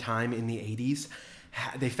same time in the 80s.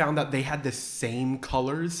 They found out they had the same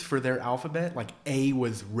colors for their alphabet. Like A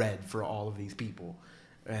was red for all of these people,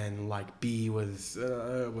 and like B was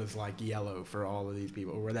like yellow for all of these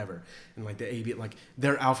people, or whatever. And like the A, B, like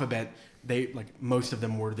their alphabet, they like most of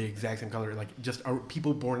them were the exact same color. Like just are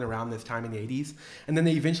people born around this time in the 80s. And then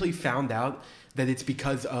they eventually found out that it's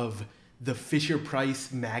because of the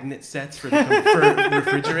Fisher-Price magnet sets for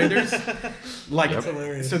refrigerators. Like,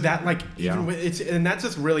 so that like even with, and that's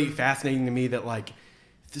just really fascinating to me that like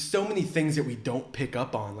there's so many things that we don't pick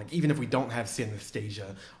up on, like even if we don't have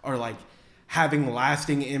synesthesia, are like having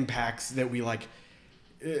lasting impacts that we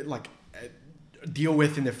deal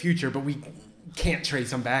with in the future, but we can't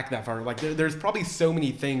trace them back that far. Like there's probably so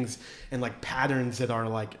many things and like patterns that our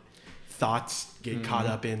like thoughts get caught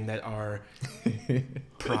up in that are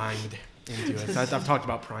primed into us. I've talked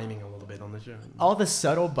about priming a little bit on the show. All the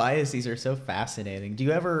subtle biases are so fascinating. Do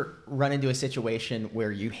you ever run into a situation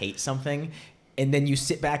where you hate something and then you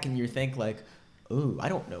sit back and you think like, ooh, I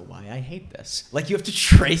don't know why I hate this. Like you have to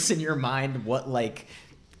trace in your mind what like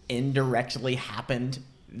indirectly happened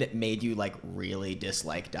that made you like really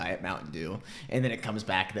dislike Diet Mountain Dew. And then it comes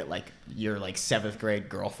back that like your like 7th grade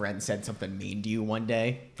girlfriend said something mean to you one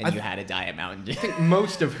day and you had a Diet Mountain Dew. I think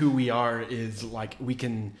most of who we are is like we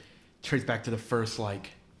can trace back to the first like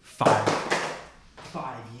 5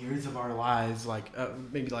 years of our lives, like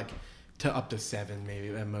maybe like to up to 7 maybe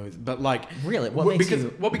at most. But like Really? What makes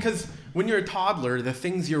because when you're a toddler, the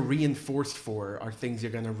things you're reinforced for are things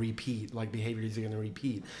you're going to repeat, like behaviors you're going to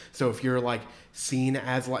repeat. So if you're like seen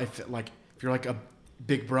as like if you're like a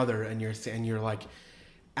big brother and you're like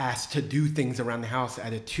asked to do things around the house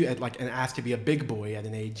and asked to be a big boy at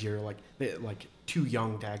an age you're like too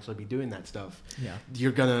young to actually be doing that stuff. Yeah.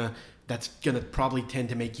 That's gonna probably tend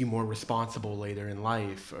to make you more responsible later in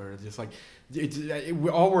life, or just like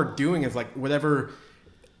all we're doing is like whatever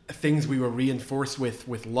things we were reinforced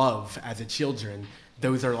with love as a children.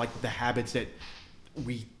 Those are like the habits that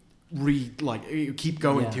we keep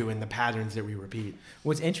going to, and the patterns that we repeat.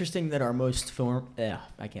 What's interesting that our most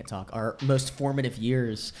our most formative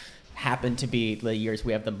years happen to be the years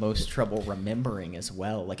we have the most trouble remembering as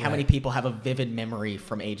well. Like how many people have a vivid memory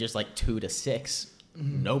from ages like 2 to 6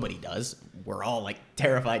 nobody does. We're all like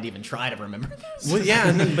terrified to even try to remember this. Well,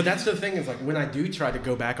 yeah, but that's the thing is like when I do try to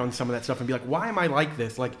go back on some of that stuff and be like, why am I like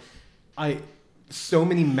this? Like, so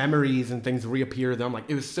many memories and things reappear that I'm like,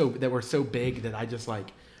 that were so big that I just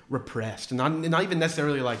like repressed, and not even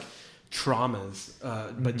necessarily like traumas,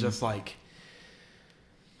 but just like,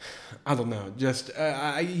 I don't know, just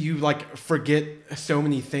you like forget so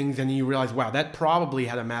many things, and you realize, wow, that probably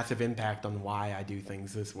had a massive impact on why I do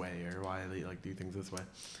things this way or why I like do things this way.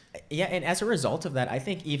 Yeah, and as a result of that, I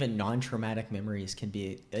think even non-traumatic memories can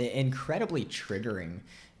be incredibly triggering.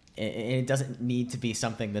 And it doesn't need to be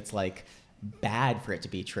something that's like bad for it to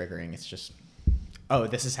be triggering. It's just, oh,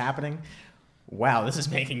 this is happening. Wow, this is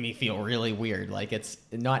making me feel really weird. Like, it's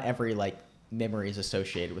not every like memory is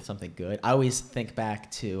associated with something good. I always think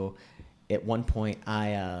back to, at one point,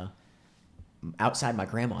 outside my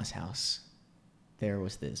grandma's house, there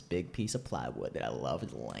was this big piece of plywood that I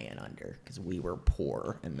loved laying under because we were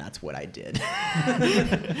poor, and that's what I did.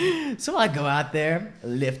 So I go out there,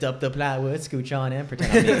 lift up the plywood, scooch on in,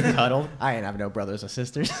 pretend I'm being cuddled. I ain't have no brothers or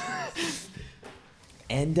sisters.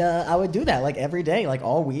 And I would do that like every day, like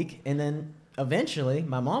all week. And then eventually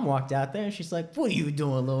my mom walked out there and she's like, "What are you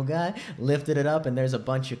doing, little guy?" Lifted it up, and there's a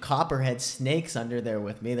bunch of copperhead snakes under there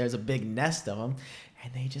with me. There's a big nest of them,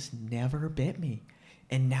 and they just never bit me.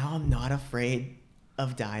 And now I'm not afraid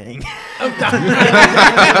of dying. I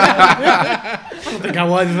don't think I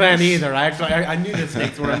was then either. I knew the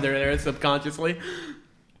snakes were under there subconsciously.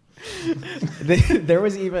 There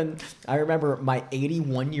was even, I remember my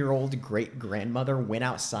 81-year-old great-grandmother went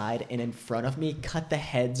outside and in front of me cut the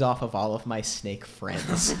heads off of all of my snake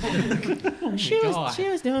friends. She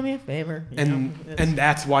was doing me a favor. And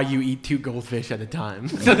that's why you eat 2 goldfish at a time.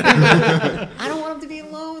 I don't want them to be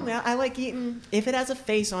alone. I like eating, if it has a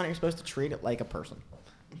face on it, you're supposed to treat it like a person.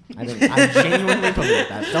 I genuinely believe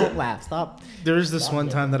that. Don't laugh. Stop. There was this one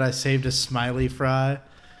time that I saved a smiley fry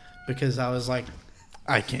because I was like,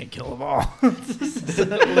 I can't kill them all. Ladies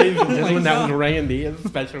and gentlemen, that was Randy as a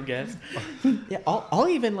special guest. Yeah, I'll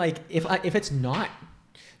even like if it's not.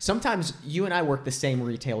 Sometimes you and I work the same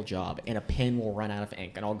retail job, and a pen will run out of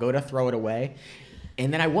ink, and I'll go to throw it away,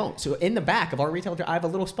 and then I won't. So in the back of our retail job, I have a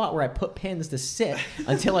little spot where I put pens to sit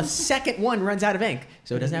until a second one runs out of ink,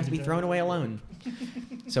 so it doesn't have to be thrown away alone.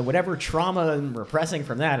 So whatever trauma and repressing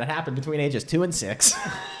from that, it happened between ages 2 and 6.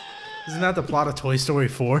 Isn't that the plot of Toy Story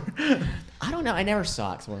 4? I don't know. I never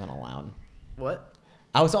saw it because I wasn't allowed. What?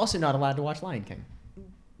 I was also not allowed to watch Lion King.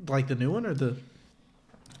 Like the new one or the...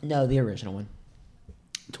 No, the original one.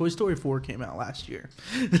 Toy Story 4 came out last year.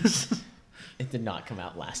 It did not come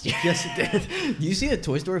out last year. Yes, it did. Do you see that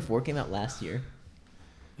Toy Story 4 came out last year?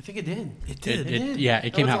 I think it did. It did. Yeah,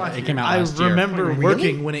 it came out. It came out I last year. remember Wait, really?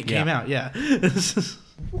 working when it came Yeah. out, yeah.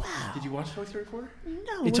 Wow. Did you watch Toy Story 4?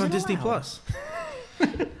 No, It's on wasn't Disney allowed. Plus.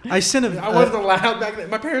 I sent I wasn't allowed back then.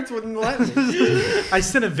 My parents wouldn't let me. I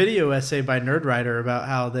sent a video essay by Nerdwriter about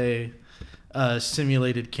how they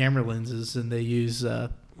simulated camera lenses, and they use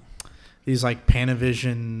these like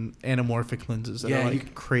Panavision anamorphic lenses that are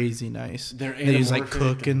like crazy nice. They're They use like anamorphic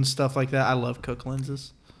Cook and stuff like that. I love Cook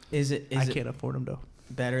lenses. Is it I can't afford them though.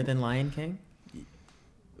 better than Lion King?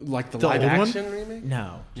 Like the The live old one? action remake?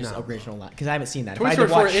 No, just No. original Lion. Because I haven't seen that. Toy If I Story had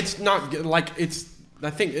to 4, watch- it's not good. Like, it's, I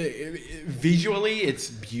think, visually, it's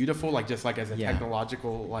beautiful, like, just like as a Yeah.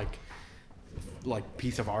 technological, like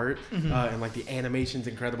piece of art. And, like, the animation's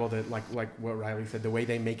incredible. That, like what Riley said, the way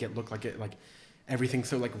they make it look like it, like, everything's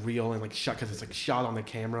so, like, real and, like, shot, because it's, like, shot on the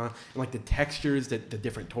camera. And, like, the textures that the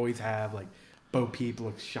different toys have, like, Bo Peep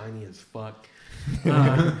looks shiny as fuck.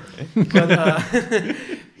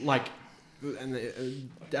 Like, and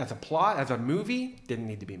as a plot, as a movie, didn't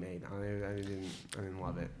need to be made. I didn't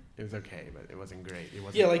love it. It was okay, but it wasn't great. It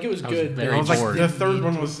wasn't. Yeah, like it was I was good. very I was like, bored. the third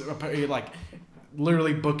one was like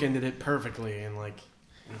literally bookended it perfectly, and like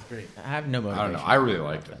it was great. I have no I motivation. don't know. I really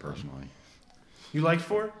liked it personally. You liked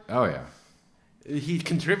 4? Oh yeah. He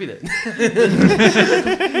contributed.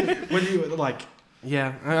 What do you like?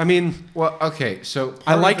 Yeah, I mean, Well, okay. So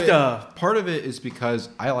I liked part of it is because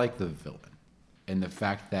I like the villain and the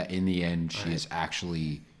fact that in the end she is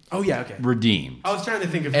actually oh yeah, okay. redeemed. I was trying to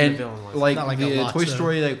think of who the And villain was. like Not like the a lot, Toy so-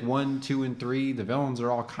 Story, like 1, 2, and 3, the villains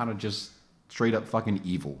are all kind of just straight up fucking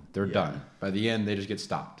evil. They're done. By the end, they just get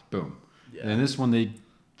stopped. Boom. Yeah. And in this one,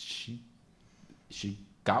 she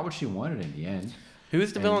got what she wanted in the end.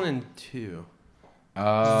 Who's the villain in 2?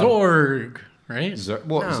 Zorg right? Zurg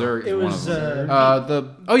No, is it one was, of them. uh,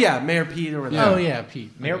 Oh yeah, Mayor Pete or whatever. Oh yeah,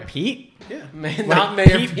 Pete. Mayor Okay. Pete? Man, Like not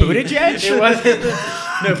Mayor Pete Pete. Buttigieg? It wasn't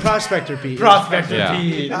no, Prospector Pete. Prospector Yeah.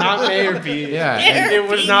 Pete, not Mayor Pete. Yeah. it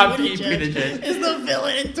was not Pete Buttigieg. Is the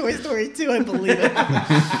villain in Toy Story 2. I believe it.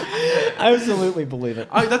 I absolutely believe it.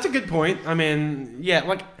 Oh, that's a good point. I mean, yeah,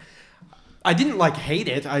 like I didn't like hate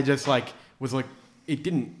it. I just like was like it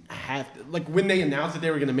didn't have like when they announced that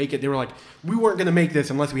they were going to make it, they were like we weren't going to make this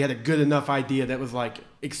unless we had a good enough idea that was like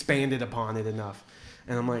expanded upon it enough.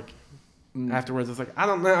 And I'm like afterwards I was like I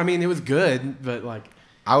don't know. I mean, it was good, but like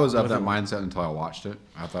I was of that wasn't- mindset until I watched it.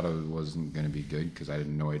 I thought it wasn't going to be good because I had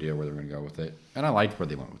no idea where they were going to go with it, and I liked where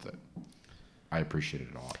they went with it. I appreciated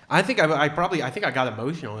it all. I think I got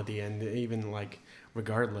emotional at the end, even like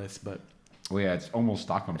regardless. But Well, yeah, it's almost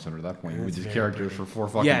Stockholm Syndrome at that point. It's With these very characters pretty. for 4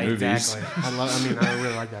 fucking yeah, movies. exactly. I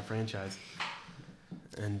really like that franchise.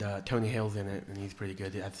 And Tony Hale's in it, and he's pretty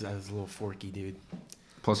good. That's a little forky dude.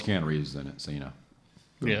 Plus Keanu Reeves is in it, so you know.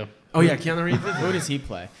 Yeah. Oh yeah, Keanu Reeves. Is Who does he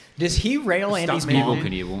play? Does he rail Andy's Stuntman. Evil mom?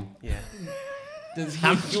 Knievel. Yeah. Does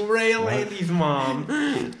he rail Andy's mom?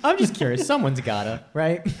 I'm just curious. Someone's gotta,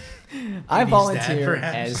 right? I Andy's volunteer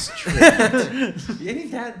dad, as perhaps. tribute.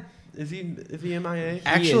 Andy's dad. Is he MIA?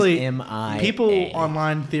 Actually, He is MIA. people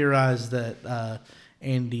online theorize that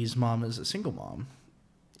Andy's mom is a single mom,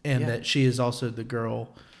 and Yeah. that she is also the girl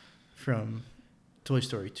from Toy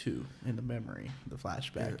Story 2 in the memory, the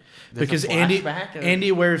flashback. There's Because a flashback?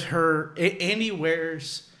 Andy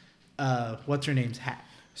wears what's her name's hat.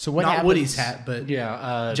 So what Not happens- Woody's hat, but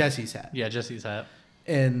Yeah. Jesse's hat. Yeah, Jesse's hat.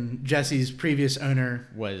 And Jesse's previous owner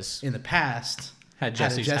was in the past Had a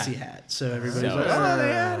Jesse's Jesse hat. hat. So everybody's So- like, oh,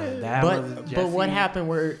 they had it. That was but what Jesse. happened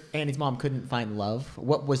where Andy's mom couldn't find love?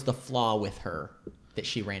 What was the flaw with her that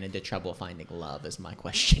she ran into trouble finding love? Is my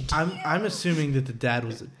question. I'm assuming that the dad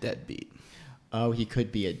was a deadbeat. Oh, he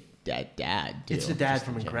could be a dad. Too, It's the dad just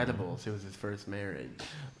from in general. Incredibles. It was his first marriage.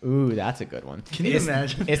 Ooh, that's a good one. Can you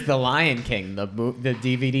imagine? It's the Lion King, the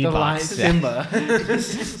DVD The Lion box set. Simba.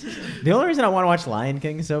 The only reason I want to watch Lion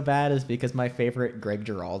King so bad is because my favorite Greg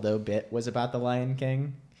Giraldo bit was about the Lion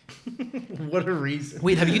King. What a reason.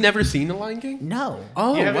 Wait, have you never seen The Lion King? No.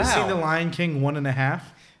 Oh, You haven't wow. seen The Lion King 1.5?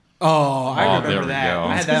 Oh, I Oh, remember there we that. go.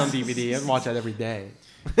 I had that on DVD. I watched that every day.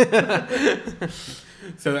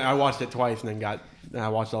 So I watched it twice, and then I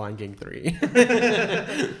watched The Lion King 3.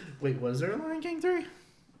 Wait, was there a Lion King 3?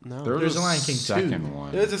 No, There There's was a Lion King 2. second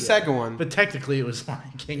one. there's a second one. But technically it was Lion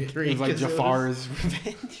King 3. It was like 'cause it was- Jafar's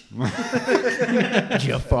Revenge.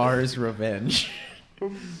 Jafar's Revenge.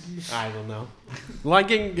 I don't know. Lion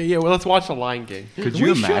King. Yeah, well, let's watch The Lion King. Could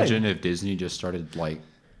you We should. imagine if Disney just started like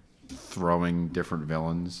throwing different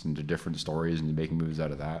villains into different stories and making movies out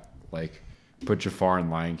of that? Like put Jafar and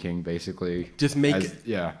Lion King basically. Just make as- it-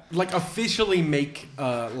 yeah. Like officially make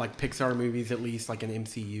like Pixar movies at least like an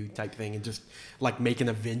MCU type thing, and just like make an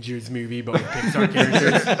Avengers movie but with Pixar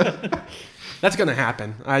characters. That's gonna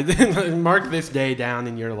happen. Mark this day down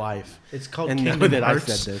in your life. It's called And know Kingdom that Hearts.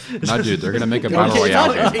 I said this. No, dude, they're gonna make a battle Okay, it's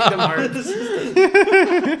royale not game. Kingdom Hearts.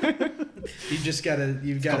 You've It's called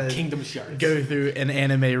gotta Kingdom Sharks. go through an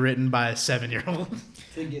anime written by a 7-year-old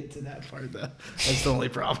to get to that part though. That's the only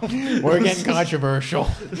problem. We're getting controversial.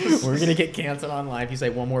 We're gonna get canceled online if you say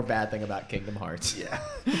one more bad thing about Kingdom Hearts. Yeah.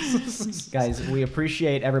 Guys, we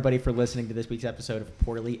appreciate everybody for listening to this week's episode of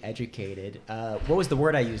Poorly Educated. What was the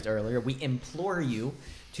word I used earlier? We implore you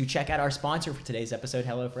to check out our sponsor for today's episode,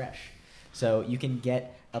 HelloFresh. So you can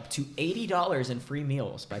get up to $80 in free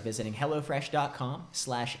meals by visiting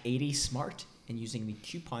HelloFresh.com/80smart and using the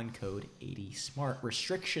coupon code 80smart.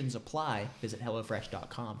 Restrictions apply. Visit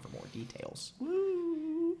HelloFresh.com for more details.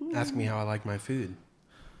 Ask me how I like my food.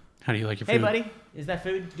 How do you like your food? Hey, buddy, is that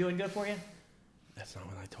food doing good for you? That's not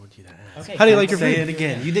what I told you to ask. Okay. How do you like your Say food? it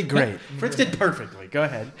again. You did great. Fritz did perfectly. Go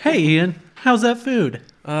ahead. Hey, Ian. How's that food?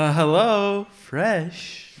 Hello,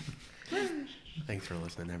 Fresh. Thanks for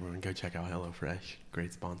listening, everyone. Go check out HelloFresh.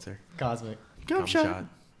 Great sponsor. Cosmic. Gum shot.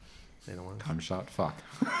 They don't want. Time shot. Fuck.